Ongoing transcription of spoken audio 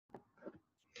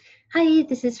Hi,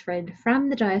 this is Frid from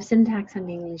the Joy of Syntax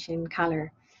and English in Color.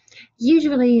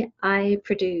 Usually I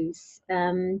produce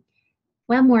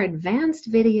more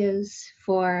advanced videos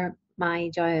for my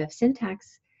Joy of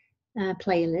Syntax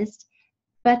playlist,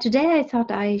 but today I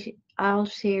thought I'll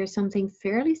share something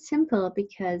fairly simple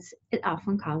because it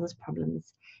often causes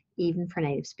problems, even for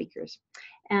native speakers.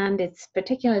 And it's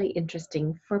particularly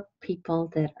interesting for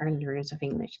people that are learners of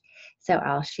English. So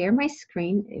I'll share my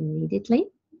screen immediately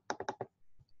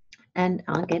and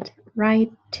I'll get right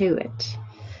to it.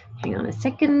 Hang on a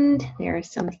second. There are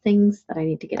some things that I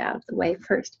need to get out of the way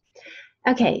first.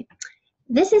 Okay,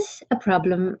 this is a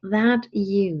problem that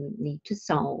you need to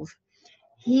solve.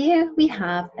 Here we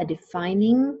have a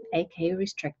defining, aka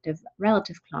restrictive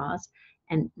relative clause,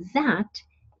 and that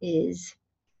is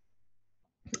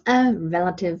a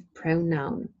relative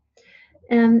pronoun.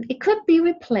 It could be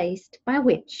replaced by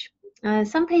which.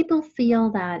 Some people feel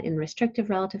that in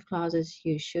restrictive relative clauses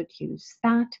you should use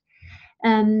that.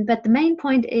 But the main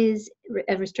point is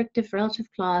a restrictive relative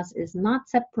clause is not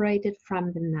separated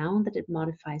from the noun that it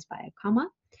modifies by a comma.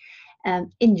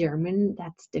 In German,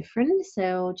 that's different.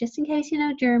 So just in case you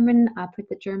know German, I'll put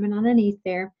the German underneath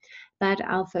there, but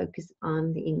I'll focus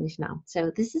on the English now.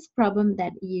 So this is a problem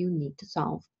that you need to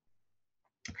solve.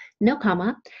 No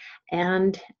comma,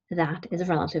 and that is a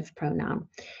relative pronoun.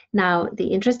 Now, the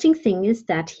interesting thing is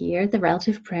that here the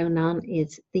relative pronoun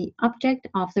is the object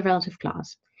of the relative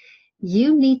clause.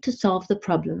 You need to solve the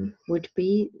problem, would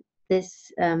be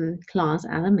this clause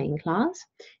as a main clause.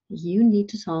 You need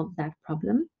to solve that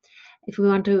problem. If we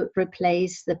want to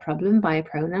replace the problem by a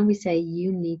pronoun, we say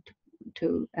you need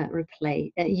to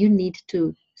you need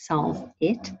to solve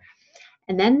it.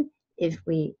 And then if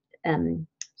we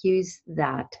use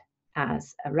that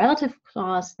as a relative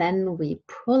clause, then we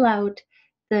pull out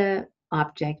the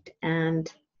object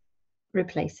and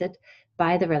replace it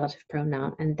by the relative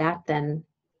pronoun, and that then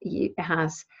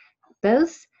has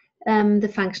both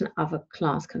the function of a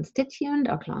clause constituent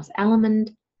or clause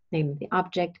element, namely the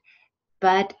object,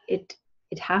 but it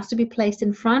has to be placed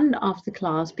in front of the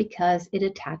clause because it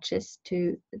attaches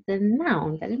to the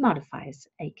noun that it modifies,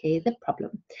 aka the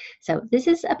problem. So this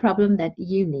is a problem that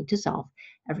you need to solve.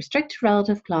 A restricted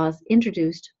relative clause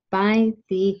introduced by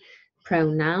the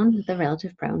pronoun, the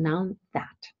relative pronoun that.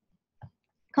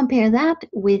 Compare that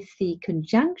with the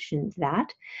conjunction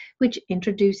that, which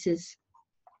introduces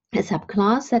a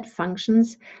subclause that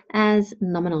functions as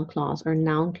nominal clause or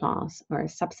noun clause or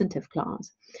substantive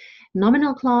clause.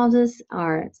 Nominal clauses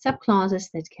are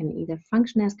subclauses that can either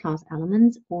function as clause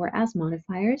elements or as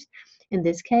modifiers. In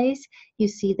this case, you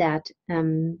see that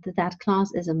that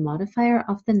clause is a modifier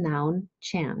of the noun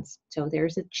chance. So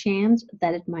there's a chance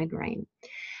that it might rain.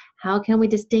 How can we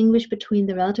distinguish between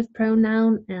the relative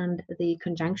pronoun and the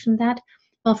conjunction that?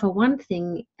 Well, for one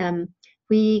thing,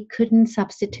 we couldn't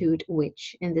substitute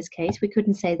which. In this case, we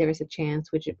couldn't say there is a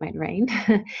chance which it might rain.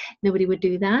 Nobody would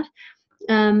do that.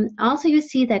 Also, you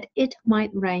see that it might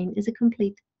rain is a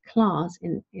complete clause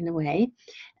in a way.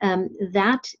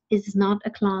 That is not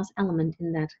a clause element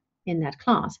in that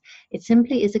clause. It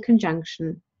simply is a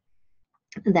conjunction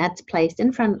that's placed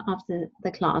in front of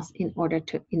the clause in order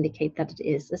to indicate that it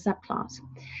is a subclause.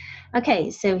 Okay,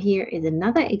 so here is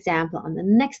another example on the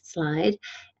next slide.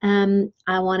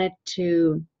 I wanted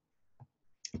to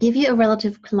give you a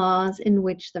relative clause in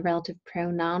which the relative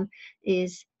pronoun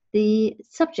is the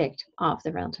subject of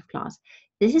the relative clause.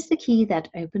 This is the key that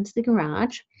opens the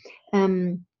garage.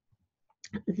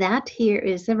 That here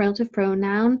is the relative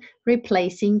pronoun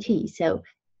replacing key. So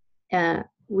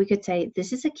we could say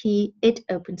this is a key, it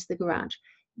opens the garage.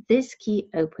 This key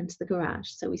opens the garage.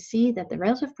 So we see that the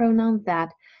relative pronoun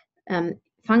that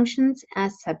functions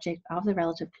as subject of the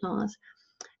relative clause.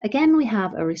 Again, we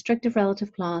have a restrictive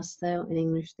relative clause, so in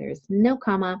English there's no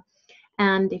comma.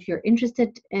 And if you're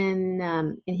interested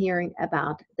in hearing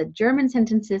about the German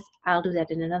sentences, I'll do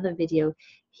that in another video.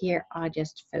 Here I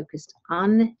just focused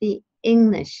on the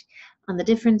English, on the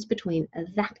difference between a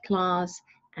that clause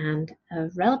and a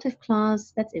relative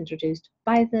clause that's introduced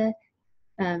by the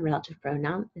relative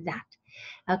pronoun that.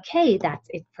 Okay, that's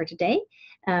it for today.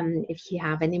 If you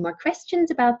have any more questions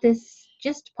about this,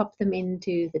 just pop them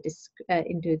into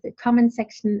the comment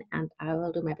section and I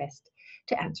will do my best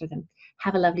to answer them.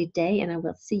 Have a lovely day and I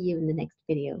will see you in the next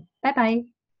video. Bye bye.